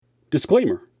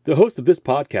Disclaimer. The hosts of this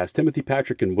podcast, Timothy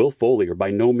Patrick and Will Foley, are by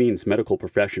no means medical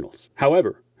professionals.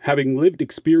 However, having lived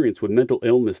experience with mental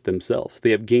illness themselves,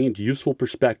 they have gained useful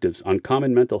perspectives on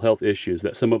common mental health issues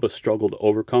that some of us struggle to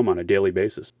overcome on a daily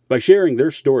basis. By sharing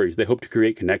their stories, they hope to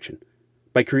create connection.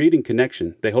 By creating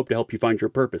connection, they hope to help you find your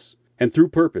purpose. And through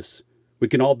purpose, we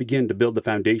can all begin to build the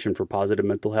foundation for positive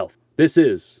mental health. This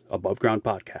is Above Ground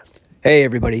Podcast. Hey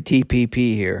everybody,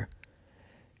 TPP here.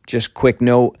 Just quick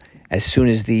note, as soon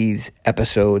as these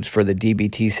episodes for the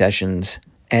DBT sessions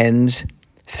ends,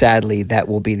 sadly that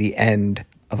will be the end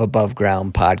of Above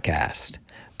Ground Podcast.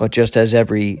 But just as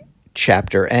every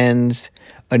chapter ends,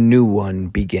 a new one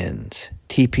begins.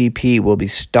 TPP will be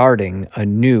starting a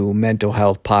new mental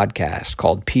health podcast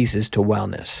called Pieces to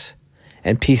Wellness.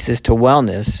 And Pieces to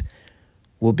Wellness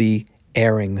will be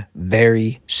airing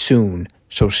very soon,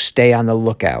 so stay on the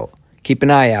lookout. Keep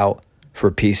an eye out for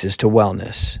Pieces to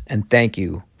Wellness, and thank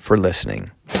you for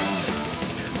listening.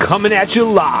 Coming at you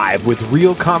live with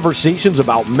real conversations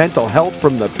about mental health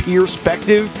from the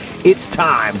perspective, it's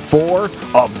time for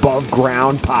Above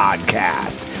Ground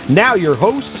Podcast. Now your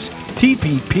hosts,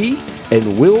 TPP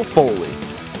and Will Foley.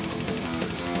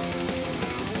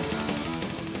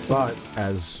 But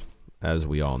as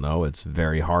we all know, it's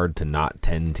very hard to not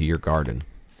tend to your garden.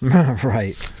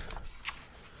 Right.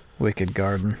 Wicked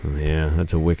garden. Yeah,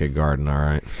 that's a wicked garden, all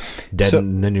right.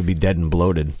 And then you'll be dead and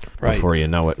bloated before you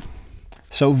know it.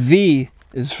 So V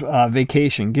is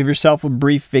vacation. Give yourself a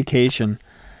brief vacation.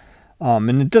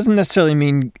 And it doesn't necessarily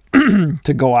mean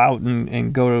to go out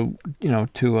and go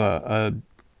to a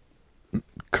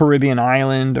Caribbean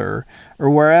island or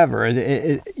wherever.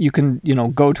 You can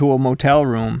go to a motel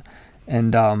room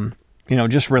and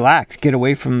just relax, get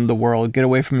away from the world, get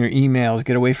away from your emails,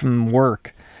 get away from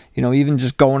work. Even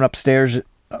just going upstairs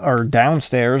or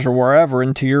downstairs or wherever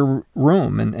into your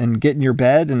room and get in your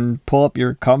bed and pull up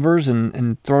your covers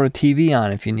and throw a TV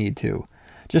on if you need to.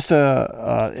 Just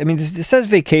it says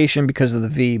vacation because of the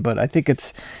V, but I think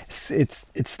it's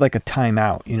like a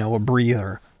timeout, a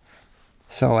breather.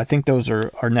 So I think those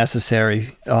are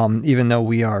necessary, even though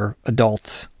we are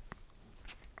adults.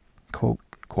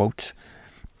 Quote.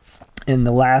 And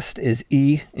the last is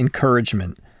E,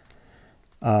 encouragement.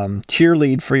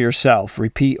 Cheerlead for yourself.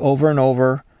 Repeat over and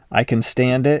over. I can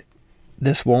stand it.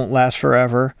 This won't last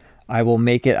forever. I will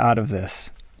make it out of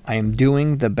this. I am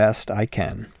doing the best I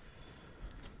can.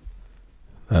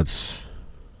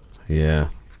 Yeah.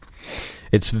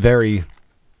 It's very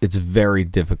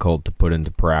difficult to put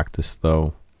into practice,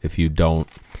 though, if you don't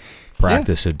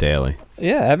practice it daily.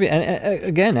 Yeah. And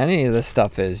again, any of this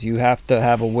stuff is. You have to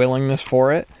have a willingness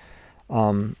for it.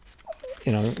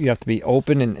 You have to be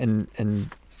open and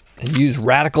use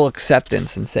radical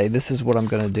acceptance and say, this is what I'm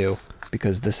going to do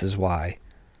because this is why.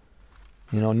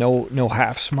 No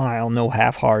half smile, no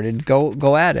half-hearted.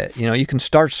 Go at it. You can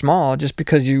start small. Just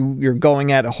because you're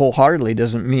going at it wholeheartedly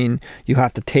doesn't mean you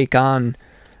have to take on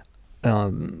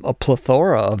a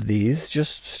plethora of these.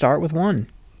 Just start with one.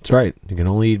 That's right. You can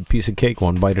only eat a piece of cake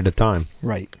one bite at a time.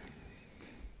 Right.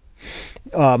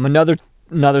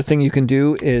 Another thing you can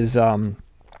do is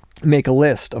make a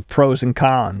list of pros and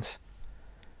cons.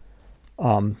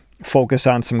 Focus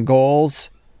on some goals.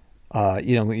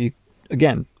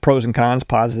 Again, pros and cons,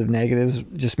 positive, negatives.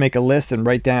 Just make a list and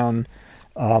write down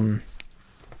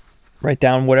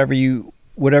whatever you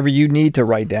need to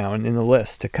write down in the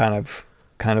list to kind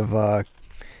of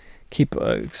keep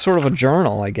sort of a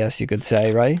journal, I guess you could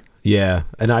say, right? Yeah,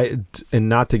 and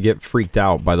not to get freaked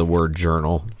out by the word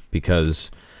journal, because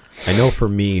I know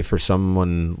for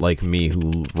someone like me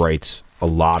who writes a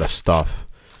lot of stuff,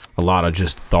 a lot of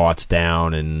just thoughts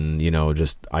down and,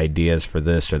 just ideas for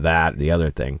this or that, the other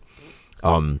thing.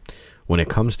 When it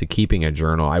comes to keeping a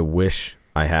journal, I wish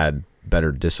I had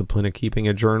better discipline of keeping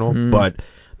a journal, but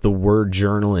the word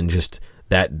journal and just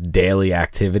that daily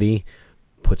activity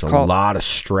puts a lot of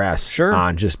stress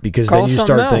on, just because then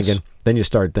you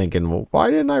start thinking, well,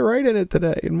 why didn't I write in it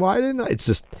today? And why didn't I?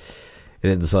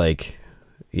 It's like,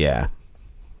 yeah.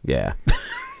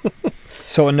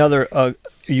 So another,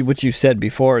 what you said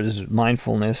before is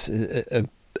mindfulness.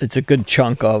 It's a good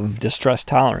chunk of distress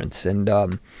tolerance.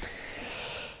 And,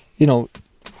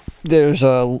 there's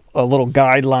a little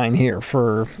guideline here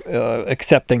for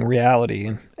accepting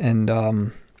reality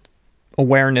and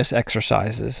awareness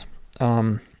exercises.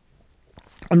 I'm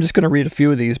just going to read a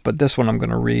few of these, but this one I'm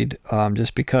going to read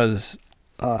just because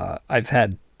I've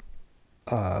had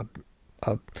a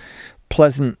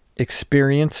pleasant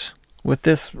experience with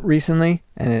this recently,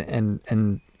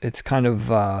 and it's kind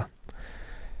of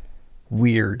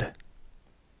weird,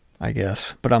 I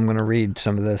guess. But I'm going to read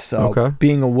some of this. Okay.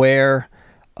 Being aware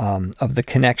of the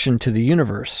connection to the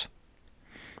universe.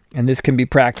 And this can be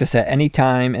practiced at any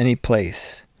time, any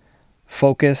place.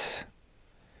 Focus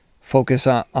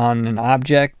on an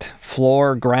object,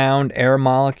 floor, ground, air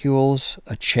molecules,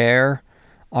 a chair,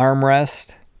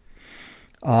 armrest.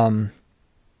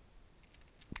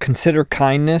 Consider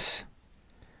kindness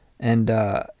and,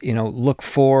 look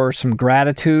for some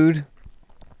gratitude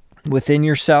within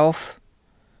yourself.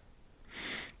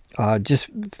 Just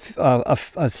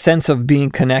a sense of being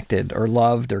connected or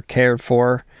loved or cared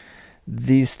for.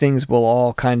 These things will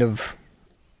all kind of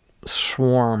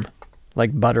swarm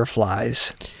like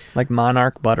butterflies, like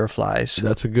monarch butterflies.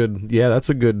 That's a good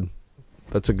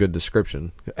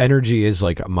description. Energy is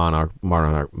like a monarch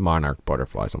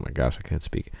butterflies. Oh my gosh, I can't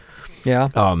speak. Yeah.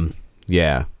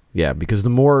 Yeah, because the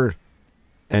more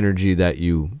energy that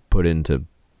you put into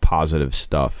positive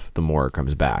stuff, the more it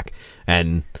comes back.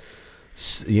 And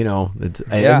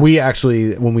and we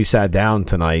actually, when we sat down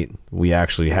tonight, we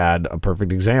actually had a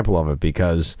perfect example of it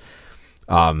because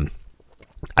I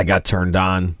got turned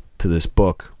on to this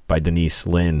book by Denise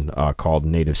Lynn called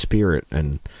Native Spirit,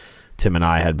 and Tim and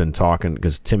I had been talking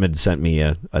because Tim had sent me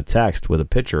a text with a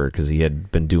picture because he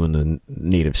had been doing the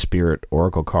Native Spirit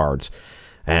Oracle cards,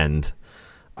 and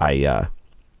I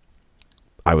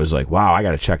was like, wow, I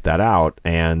got to check that out.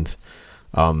 And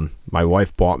my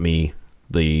wife bought me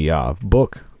the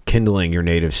book Kindling Your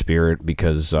Native Spirit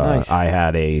because Nice. I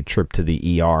had a trip to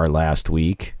the ER last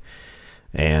week,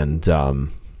 and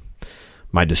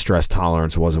my distress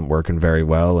tolerance wasn't working very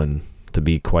well, and to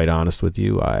be quite honest with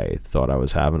you, I thought I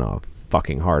was having a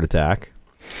fucking heart attack.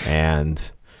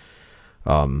 And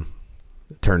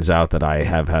it turns out that I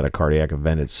have had a cardiac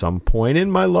event at some point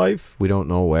in my life. We don't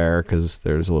know where because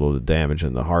there's a little damage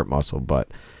in the heart muscle, but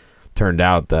turned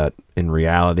out that in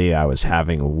reality I was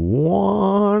having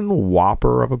one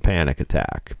whopper of a panic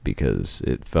attack because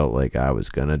it felt like I was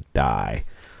gonna die.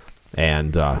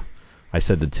 And I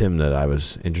said to Tim that I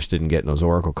was interested in getting those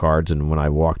oracle cards, and when I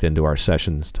walked into our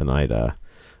sessions tonight,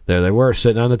 there they were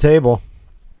sitting on the table.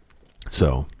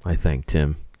 So I thank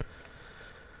Tim.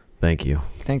 Thank you.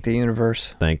 Thank the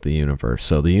universe. Thank the universe.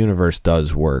 So the universe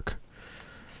does work.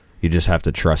 You just have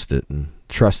to trust it, and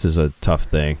trust is a tough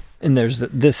thing. And there's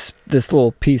this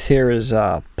little piece here is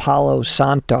Palo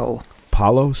Santo.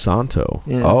 Palo Santo.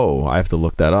 Yeah. Oh, I have to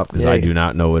look that up because I do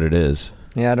not know what it is.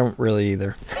 Yeah, I don't really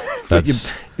either.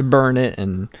 That's you burn it,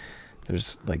 and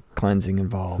there's like cleansing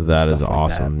involved. that and is stuff like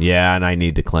awesome. that. Yeah, and I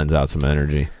need to cleanse out some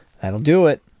energy. That'll do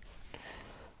it.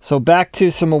 So back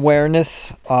to some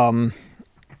awareness.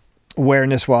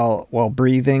 Awareness while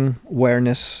breathing.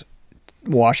 Awareness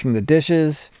washing the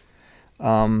dishes.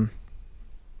 Cleaning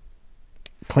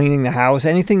the house.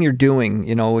 Anything you're doing,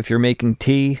 if you're making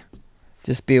tea,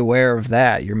 just be aware of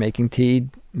that. You're making tea,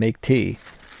 make tea.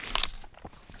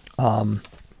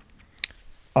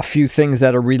 A few things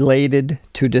that are related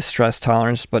to distress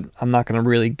tolerance, but I'm not going to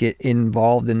really get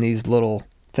involved in these little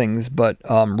things, but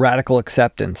radical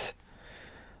acceptance.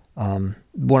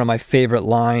 One of my favorite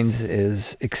lines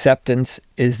is, acceptance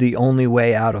is the only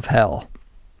way out of hell.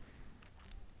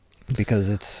 Because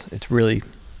it's really,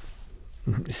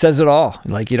 it says it all.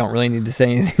 Like, you don't really need to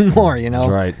say anything more, That's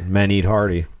right. Men eat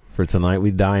hearty. For tonight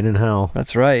we dine in hell.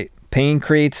 That's right. Pain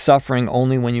creates suffering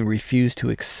only when you refuse to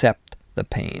accept the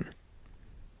pain.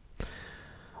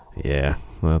 Yeah,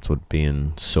 well, that's what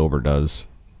being sober does.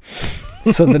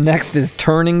 So the next is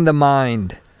turning the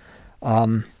mind.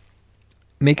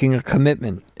 Making a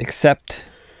commitment. Acceptance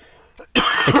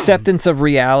of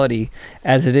reality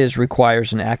as it is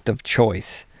requires an act of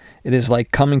choice. It is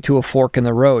like coming to a fork in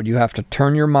the road. You have to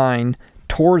turn your mind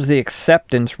towards the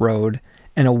acceptance road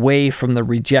and away from the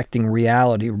rejecting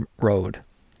reality road.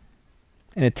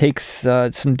 And it takes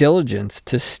some diligence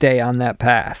to stay on that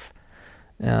path.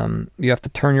 You have to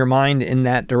turn your mind in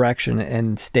that direction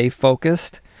and stay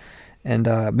focused and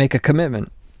make a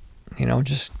commitment.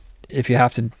 Just if you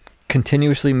have to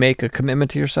continuously make a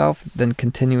commitment to yourself, then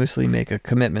continuously make a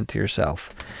commitment to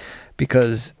yourself.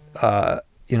 Because,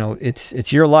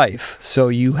 it's your life, so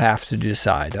you have to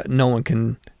decide. No one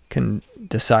can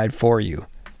decide for you.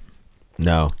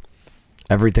 No.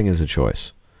 Everything is a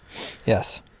choice.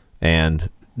 Yes. And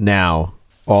now,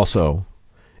 also,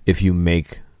 if you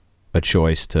make a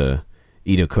choice to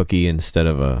eat a cookie instead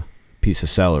of a piece of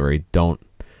celery, don't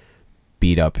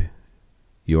beat up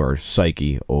your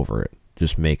psyche over it.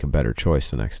 Just make a better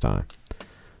choice the next time.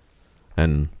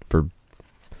 And for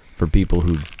people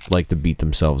who like to beat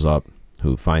themselves up,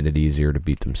 who find it easier to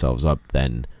beat themselves up,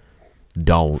 then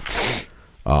don't.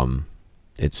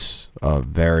 It's a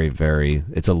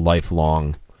it's a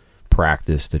lifelong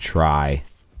practice to try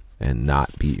and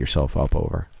not beat yourself up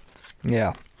over.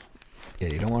 Yeah. Yeah,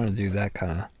 you don't want to do that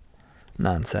kind of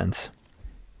nonsense.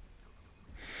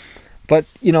 But,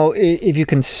 if you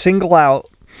can single out,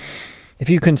 if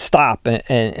you can stop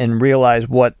and realize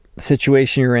what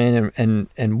situation you're in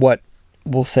and what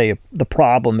we'll say the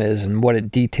problem is and what it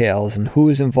details and who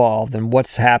is involved and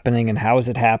what's happening and how is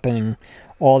it happening,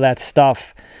 all that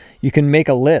stuff, you can make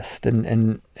a list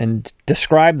and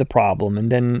describe the problem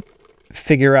and then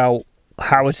figure out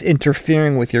how it's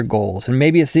interfering with your goals. And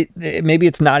maybe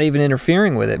it's not even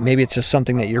interfering with it. Maybe it's just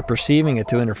something that you're perceiving it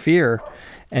to interfere,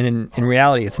 and in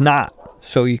reality it's not.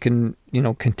 So you can,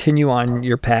 continue on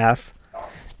your path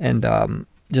and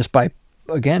just by,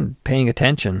 again, paying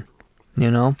attention,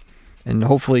 and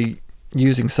hopefully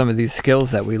using some of these skills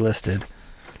that we listed.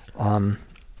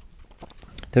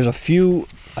 There's a few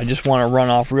I just want to run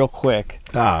off real quick.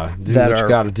 Do what you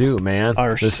got to do, man.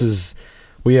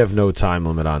 We have no time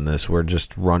limit on this. We're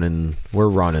just running. We're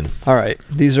running. All right.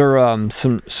 These are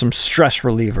some stress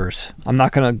relievers. I'm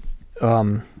not going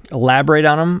to elaborate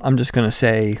on them. I'm just going to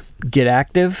say get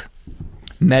active,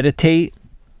 meditate,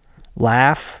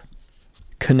 laugh,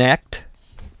 connect,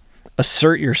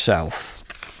 assert yourself,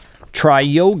 try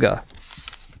yoga.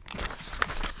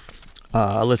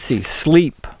 Let's see,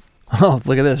 sleep. Oh,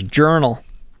 look at this, journal.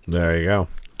 There you go.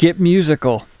 Get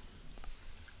musical.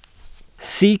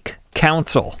 Seek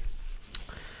counsel.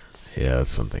 Yeah,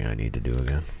 that's something I need to do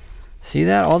again. See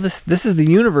that? All this is the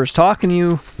universe talking to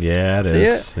you. Yeah, it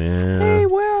is. Yeah. Hey,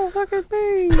 Will, look at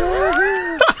me.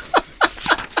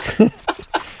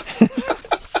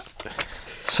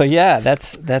 So yeah,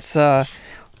 that's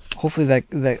hopefully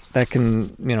that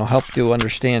can, help you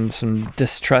understand some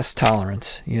distress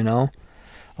tolerance, a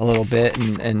little bit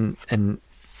and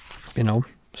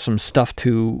some stuff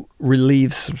to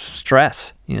relieve some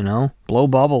stress, blow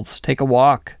bubbles, take a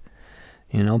walk,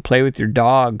 play with your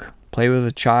dog, play with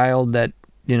a child that,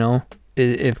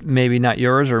 if maybe not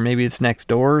yours or maybe it's next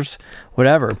door's,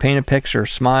 whatever, paint a picture,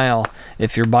 smile.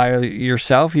 If you're by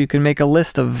yourself, you can make a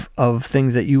list of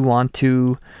things that you want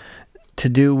to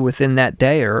do within that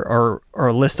day or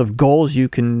a list of goals you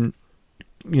can,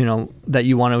 that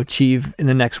you want to achieve in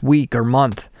the next week or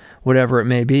month, whatever it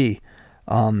may be.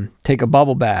 Take a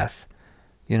bubble bath,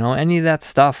 any of that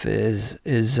stuff is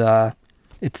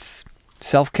it's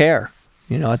self-care.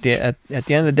 At the end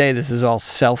of the day, this is all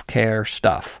self-care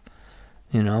stuff,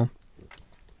 Yeah,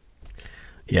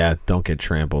 don't get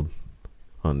trampled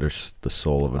under the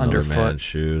sole of another man's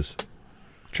shoes.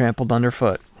 Trampled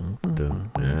underfoot.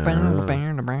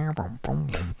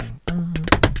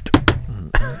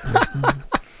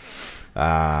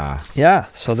 Yeah,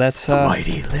 so that's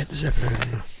mighty Led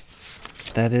Zeppelin.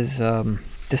 That is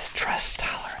distress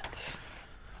tolerance.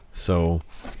 So,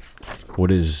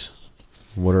 do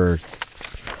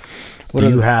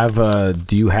you have a,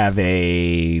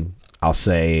 I'll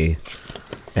say,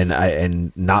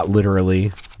 and not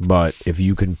literally, but if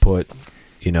you can put,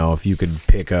 if you could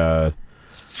pick 2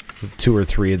 or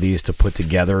 3 of these to put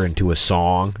together into a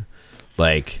song,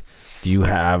 like, do you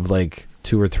have like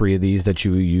 2 or 3 of these that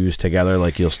you use together?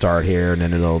 Like, you'll start here and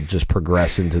then it'll just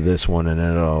progress into this one and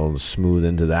then it'll smooth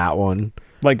into that one.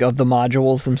 Like of the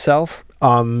modules themselves?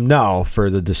 No, for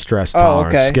the distress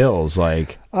tolerance skills,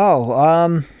 like.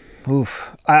 I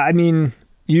mean,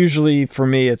 usually for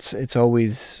me, it's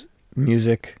always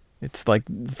music. It's like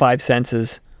 5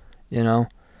 senses,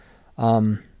 whether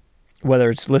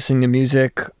it's listening to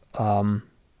music,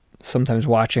 sometimes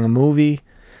watching a movie,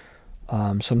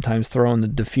 sometimes throwing the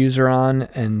diffuser on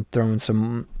and throwing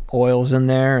some oils in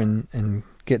there and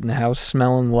getting the house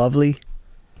smelling lovely.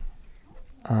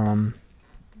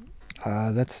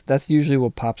 That's usually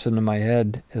what pops into my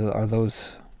head. Are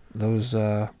those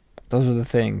are the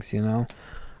things,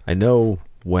 I know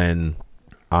when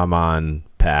I'm on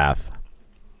path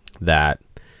that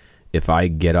if I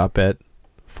get up at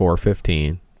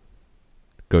 4:15,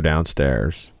 go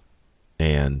downstairs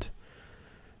and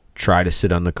try to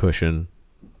sit on the cushion,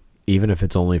 even if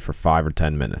it's only for 5 or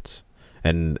 10 minutes,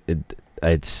 and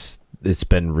it's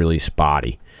been really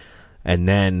spotty. And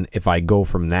then if I go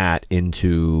from that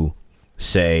into,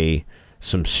 say,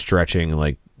 some stretching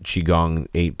like Qigong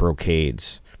 8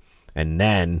 brocades, and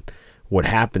then what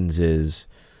happens is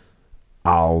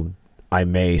I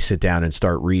may sit down and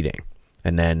start reading,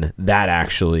 and then that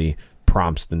actually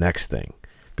prompts the next thing.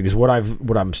 Because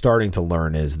what I'm starting to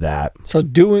learn is that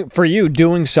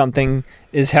doing something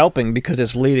is helping because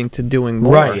it's leading to doing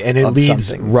more. Right, and it leads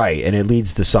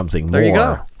to something more. There you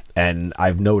go. And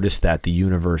I've noticed that the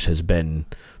universe has been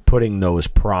putting those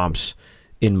prompts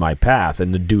in my path,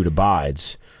 and the dude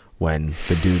abides when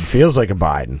the dude feels like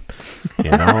abiding,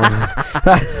 and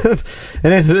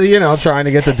it's, trying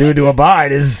to get the dude to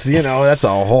abide is, that's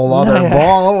a whole other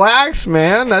ball of wax,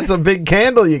 man. That's a big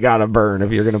candle you gotta burn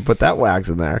if you're gonna put that wax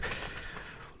in there.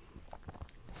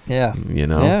 Yeah. You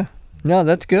know? Yeah. No,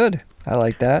 that's good. I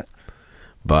like that.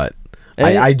 But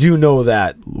And I do know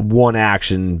that one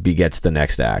action begets the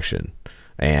next action.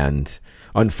 And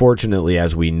unfortunately,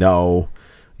 as we know,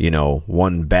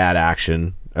 one bad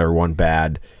action or one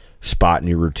bad spot in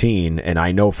your routine, and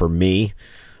I know for me,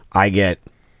 I get,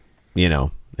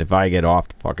 if I get off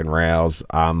the fucking rails,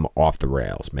 I'm off the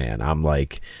rails, man. I'm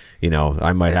like,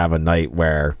 I might have a night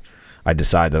where I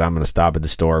decide that I'm going to stop at the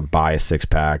store, buy a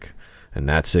 6-pack, and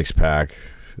that 6-pack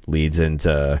leads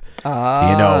into,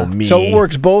 me. So it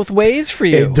works both ways for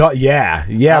you. Yeah.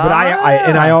 But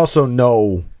I also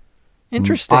know.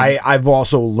 Interesting. I've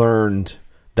also learned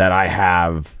that I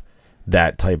have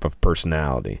that type of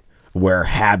personality where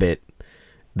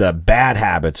the bad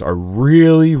habits are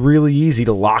really, really easy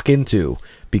to lock into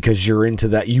because you're into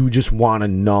that. You just want to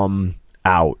numb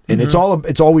out. And it's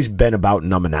always been about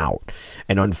numbing out.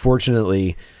 And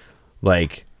unfortunately,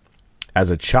 like as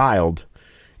a child,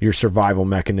 your survival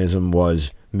mechanism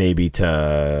was maybe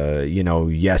to,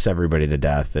 yes everybody to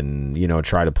death and,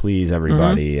 try to please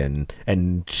everybody and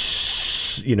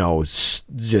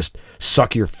just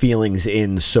suck your feelings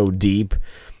in so deep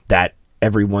that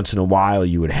every once in a while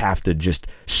you would have to just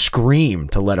scream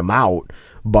to let them out,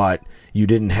 but you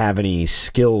didn't have any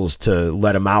skills to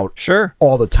let them out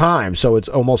all the time. So it's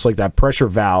almost like that pressure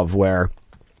valve where,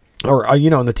 or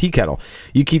in the tea kettle,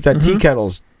 you keep that tea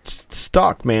kettle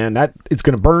stuck, man, that it's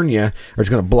going to burn you or it's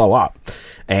going to blow up.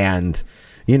 And,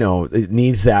 it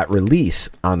needs that release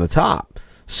on the top.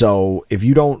 So if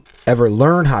you don't ever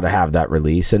learn how to have that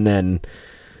release, and then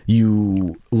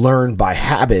you learn by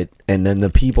habit, and then the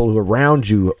people who are around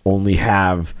you only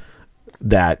have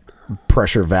that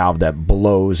pressure valve that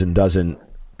blows and doesn't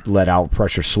let out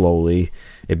pressure slowly,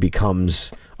 it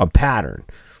becomes a pattern.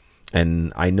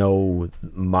 And I know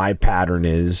my pattern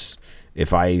is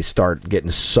if I start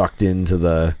getting sucked into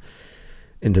the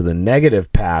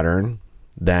negative pattern,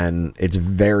 then it's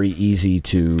very easy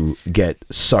to get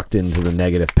sucked into the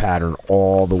negative pattern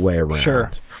all the way around.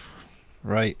 Sure.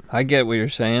 Right. I get what you're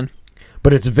saying.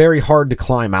 But it's very hard to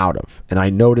climb out of. And I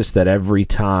notice that every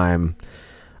time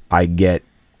I get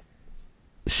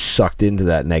sucked into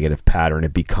that negative pattern,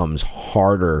 it becomes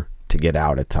harder to get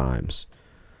out at times.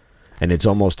 And it's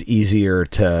almost easier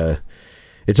to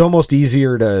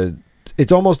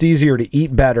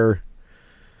eat better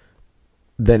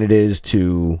than it is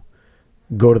to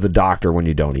go to the doctor when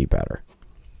you don't eat better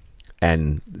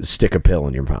and stick a pill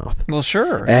in your mouth. Well,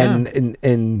 sure. And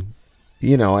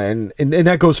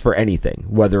that goes for anything,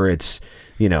 whether it's,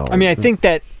 I mean, I think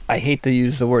that, I hate to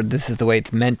use the word, this is the way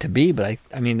it's meant to be, but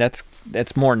I mean, that's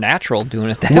more natural doing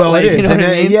it that way. Well, it is. You know what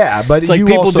I mean? Yeah, but it's like you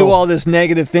people also do all this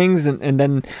negative things and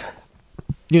then,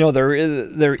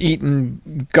 they're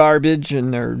eating garbage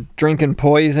and they're drinking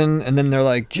poison, and then they're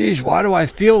like, geez, why do I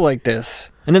feel like this?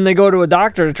 And then they go to a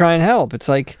doctor to try and help. It's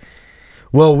like,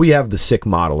 well, we have the sick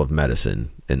model of medicine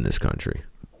in this country,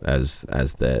 as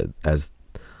a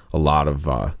lot of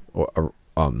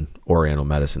Oriental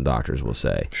medicine doctors will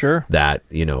say. Sure. That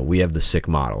we have the sick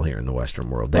model here in the Western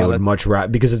world. They would much rather,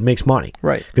 because it makes money,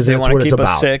 right? Because they that's want what to it's keep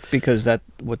about. Us sick because that's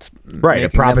what's right.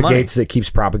 It propagates. It keeps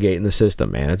propagating the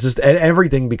system, man. It's just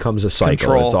everything becomes a cycle.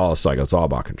 Control. It's all a cycle. It's all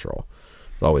about control.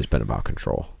 It's always been about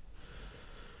control.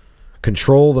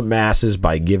 Control the masses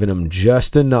by giving them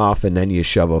just enough, and then you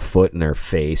shove a foot in their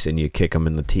face and you kick them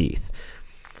in the teeth.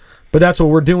 But that's what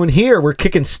we're doing here. We're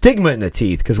kicking stigma in the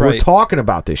teeth because we're talking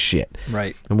about this shit.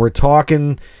 Right. And we're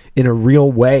talking in a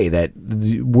real way that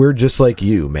we're just like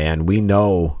you, man. We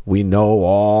know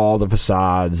all the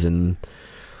facades and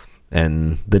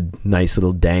the nice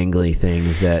little dangly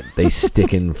things that they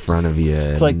stick in front of you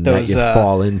it's like that those, you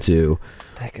fall into.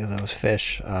 Think of those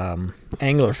fish,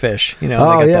 angler fish.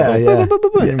 Oh, they yeah, yeah. And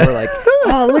we're like,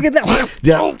 oh, look at that.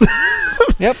 Yep.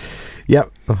 Yep.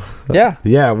 Yep. Yeah.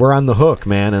 Yeah, we're on the hook,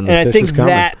 man, and the fish I think is coming.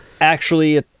 that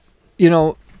actually,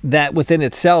 that within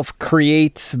itself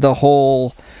creates the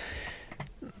whole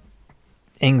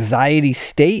anxiety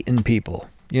state in people.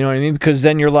 You know what I mean? Because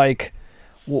then you're like,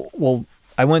 well,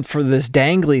 I went for this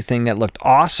dangly thing that looked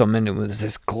awesome, and it was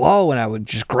this glow, and I would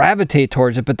just gravitate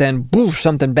towards it, but then, boof,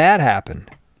 something bad happened.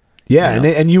 Yeah,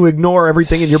 and you ignore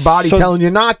everything in your body telling you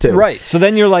not to. Right. So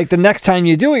then you're like, the next time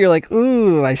you do it, you're like,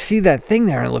 ooh, I see that thing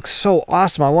there, and it looks so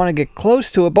awesome. I want to get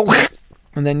close to it, but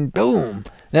and then boom.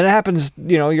 Then it happens,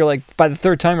 you're like, by the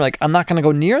third time, you're like, I'm not going to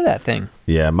go near that thing.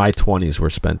 Yeah, my 20s were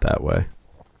spent that way.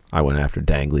 I went after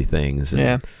dangly things,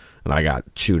 and I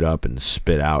got chewed up and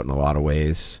spit out in a lot of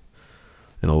ways,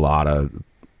 by a lot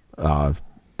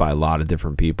of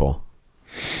different people.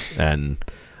 And...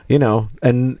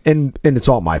 and it's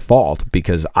all my fault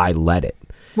because I let it.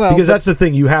 Well, because that's the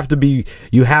thing. You have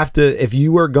to, if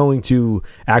you are going to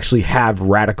actually have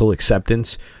radical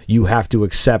acceptance, you have to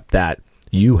accept that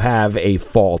you have a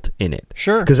fault in it.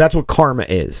 Sure. Because that's what karma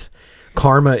is.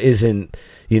 Karma isn't,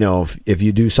 if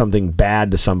you do something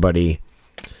bad to somebody,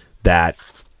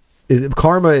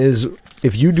 karma is,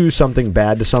 if you do something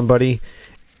bad to somebody,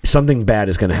 something bad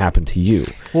is going to happen to you.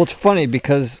 Well, it's funny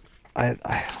because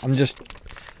I'm just...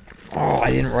 Oh,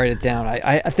 I didn't write it down.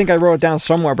 I think I wrote it down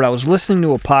somewhere, but I was listening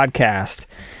to a podcast,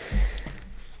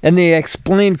 and they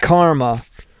explained karma.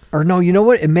 Or no, you know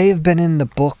what? It may have been in the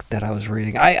book that I was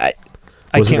reading. I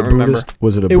can't remember.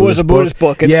 Was it a Buddhist book? It was a Buddhist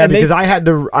book. Yeah, because I had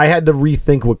to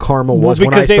rethink what karma was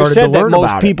when I started to learn about it. Because they said that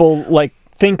most people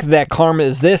think that karma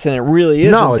is this, and it really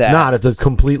isn't. No, it's not. It's a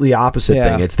completely opposite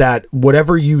thing. It's that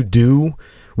whatever you do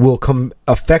will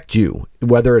affect you,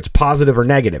 whether it's positive or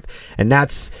negative. And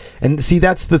that's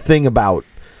the thing about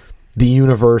the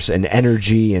universe and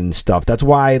energy and stuff. That's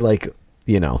why,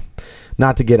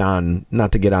 not to get on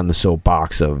the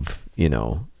soapbox of,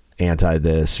 anti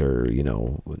this or,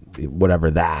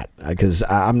 whatever that, because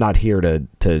I'm not here to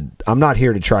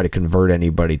try to convert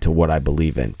anybody to what I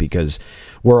believe in, because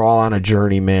we're all on a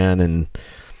journey, man,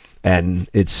 and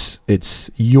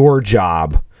it's your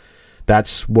job.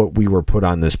 That's what we were put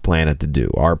on this planet to do.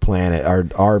 Our planet,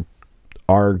 our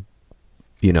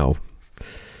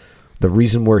the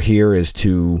reason we're here is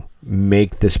to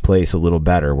make this place a little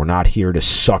better. We're not here to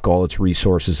suck all its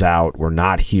resources out. We're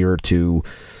not here to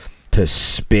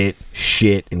spit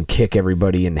shit and kick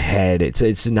everybody in the head.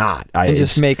 It's not. And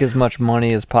just make as much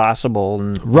money as possible.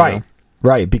 And, right.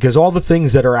 Right. Because all the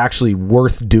things that are actually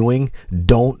worth doing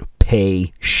don't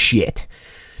pay shit.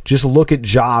 Just look at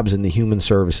jobs in the human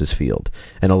services field.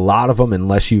 And a lot of them,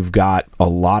 unless you've got a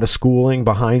lot of schooling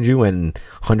behind you and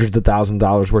hundreds of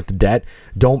 $1,000s worth of debt,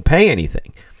 don't pay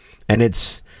anything. And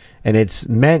it's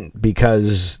meant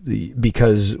because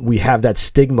we have that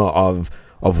stigma of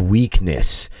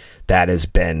weakness that has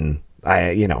been,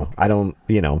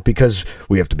 because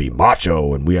we have to be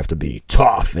macho and we have to be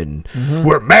tough and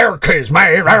we're Americans,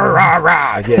 man. Rah, rah,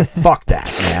 rah. Yeah, fuck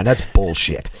that, man. That's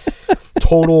bullshit.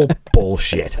 Total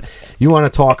bullshit. You want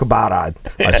to talk about a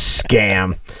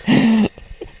scam,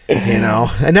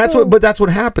 and that's what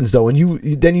happens though. And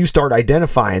you start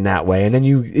identifying that way, and then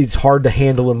it's hard to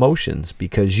handle emotions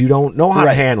because you don't know how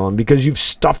to handle them because you've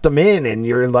stuffed them in, and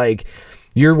you're like,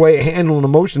 your way of handling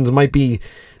emotions might be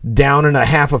down in a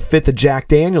fifth of Jack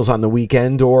Daniels on the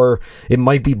weekend, or it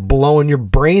might be blowing your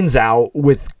brains out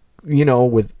with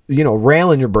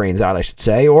railing your brains out, I should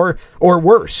say, or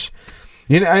worse.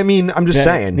 I'm just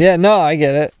saying. Yeah, no, I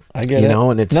get it.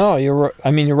 And it's... No, you're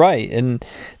right. And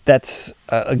that's,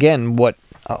 again, what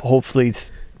hopefully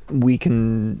we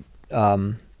can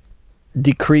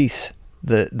decrease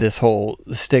this whole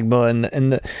stigma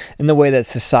and the way that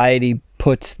society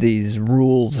puts these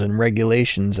rules and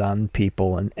regulations on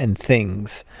people and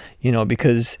things,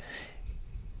 because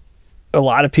a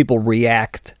lot of people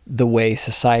react the way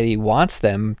society wants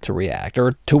them to react,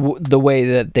 or to the way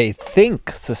that they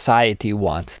think society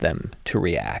wants them to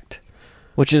react,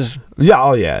 which is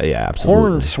absolutely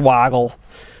hornswoggle.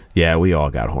 Yeah, we all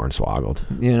got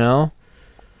hornswoggled.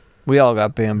 We all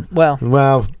got bamboozled.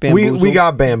 we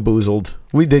got bamboozled.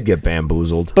 We did get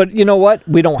bamboozled. But you know what?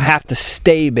 We don't have to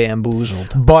stay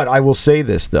bamboozled. But I will say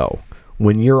this though: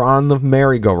 when you're on the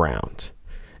merry-go-round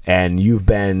and you've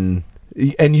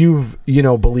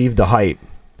believed the hype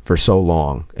for so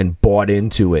long and bought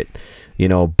into it,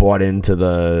 bought into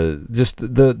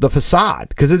the facade,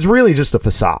 because it's really just a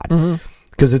facade,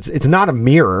 because it's not a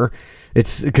mirror.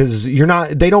 It's because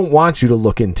they don't want you to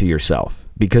look into yourself,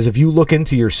 because if you look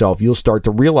into yourself, you'll start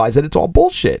to realize that it's all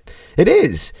bullshit. It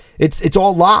is. It's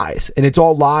all lies, and it's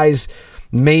all lies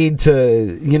made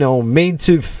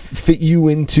to fit you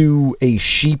into a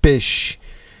sheepish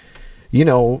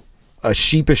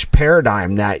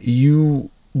paradigm that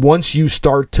once you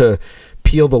start to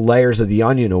peel the layers of the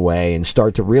onion away and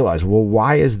start to realize, well,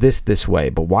 why is this way?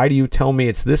 But why do you tell me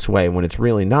it's this way when it's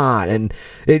really not? And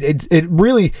it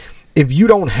really, if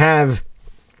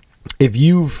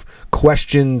you've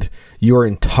questioned your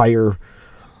entire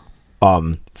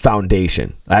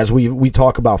foundation, as we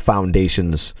talk about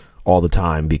foundations all the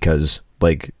time, because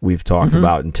like we've talked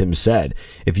about and Tim said,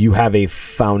 if you have a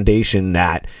foundation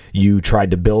that you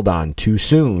tried to build on too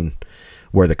soon,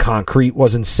 where the concrete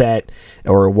wasn't set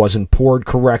or it wasn't poured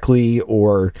correctly,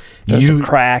 or there's a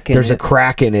crack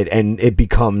in it, and it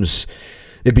becomes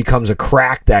a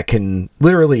crack that can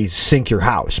literally sink your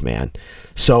house, man.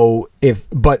 So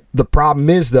but the problem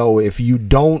is though, if you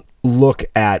don't look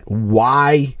at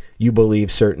why you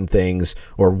believe certain things,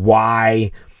 or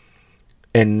why,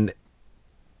 and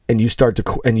you start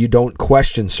to and you don't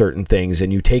question certain things,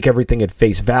 and you take everything at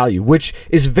face value, which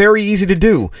is very easy to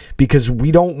do because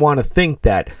we don't want to think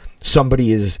that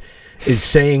somebody is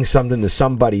saying something to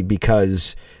somebody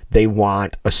because they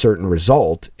want a certain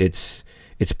result. It's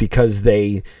because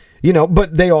they,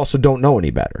 but they also don't know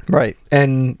any better. Right.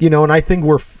 And, and I think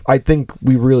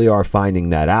we really are finding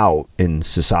that out in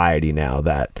society now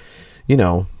that,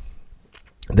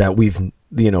 that we've,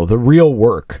 the real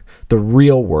work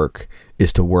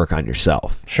is to work on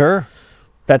yourself. Sure.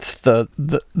 That's the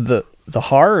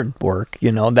hard work,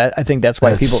 that I think that's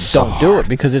why people so don't do it,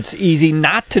 because it's easy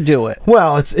not to do it.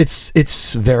 Well,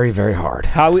 it's very, very hard.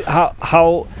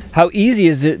 How easy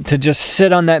is it to just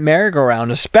sit on that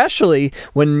merry-go-round, especially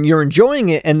when you're enjoying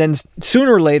it, and then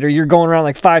sooner or later you're going around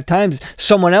like 5 times,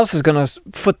 someone else is going to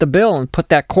foot the bill and put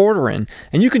that quarter in,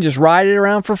 and you can just ride it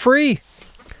around for free.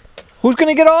 Who's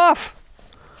going to get off?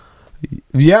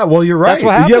 Yeah, well, you're right. That's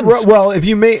what happens. Yeah, well, if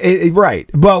you may, right.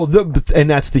 Well, and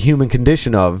that's the human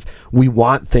condition of we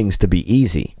want things to be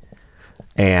easy,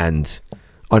 and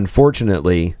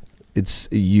unfortunately, it's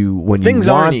when things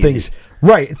you want aren't things. Easy.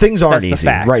 Right, things aren't that's easy.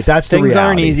 The facts. Right, that's the things reality.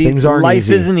 Aren't easy. Things aren't Life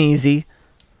easy. Isn't easy.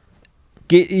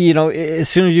 As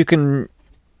soon as you can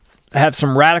have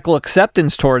some radical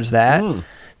acceptance towards that,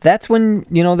 that's when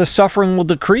the suffering will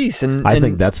decrease, and I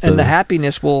think that's the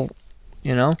happiness will.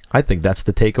 I think that's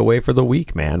the takeaway for the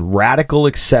week, man. Radical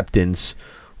acceptance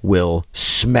will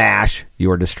smash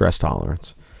your distress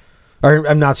tolerance. Or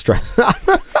I'm not stressed.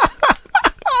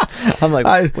 I'm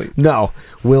like, wait. No,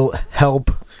 will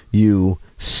help you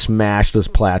smash those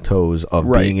plateaus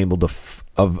of being able to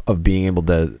of being able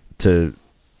to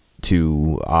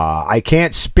I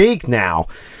can't speak now.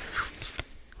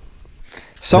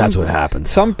 That's what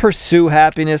happens. Some pursue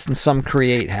happiness and some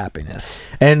create happiness.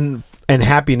 And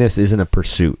happiness isn't a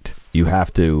pursuit. You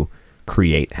have to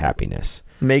create happiness.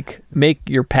 Make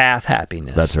your path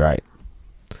happiness. That's right.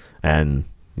 And,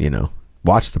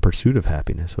 watch The Pursuit of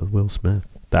Happiness with Will Smith.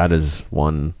 That is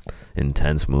one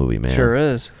intense movie, man. Sure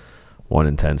is. One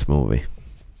intense movie.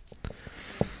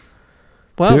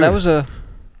 Well, that was a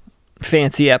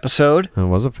fancy episode. It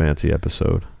was a fancy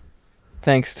episode.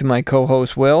 Thanks to my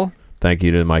co-host, Will. Thank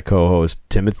you to my co-host,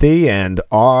 Timothy, and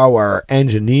our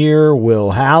engineer,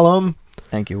 Will Hallam.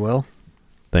 Thank you, Will.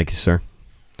 Thank you, sir.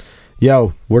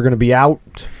 Yo, we're going to be out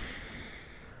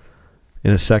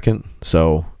in a second.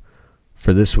 So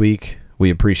for this week, we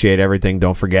appreciate everything.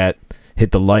 Don't forget,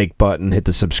 hit the like button, hit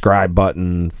the subscribe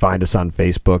button. Find us on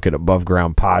Facebook at Above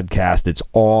Ground Podcast. It's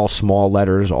all small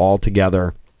letters all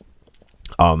together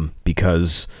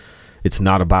because it's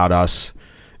not about us.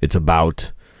 It's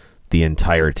about the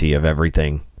entirety of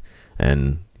everything.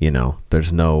 And,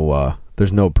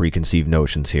 there's no preconceived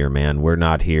notions here, man. We're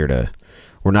not here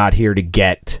to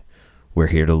get, we're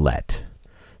here to let.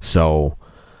 So,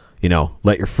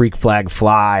 let your freak flag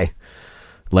fly,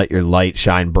 let your light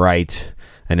shine bright,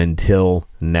 and until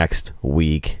next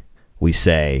week, we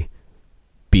say,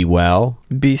 be well,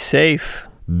 be safe,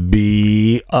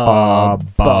 be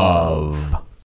above.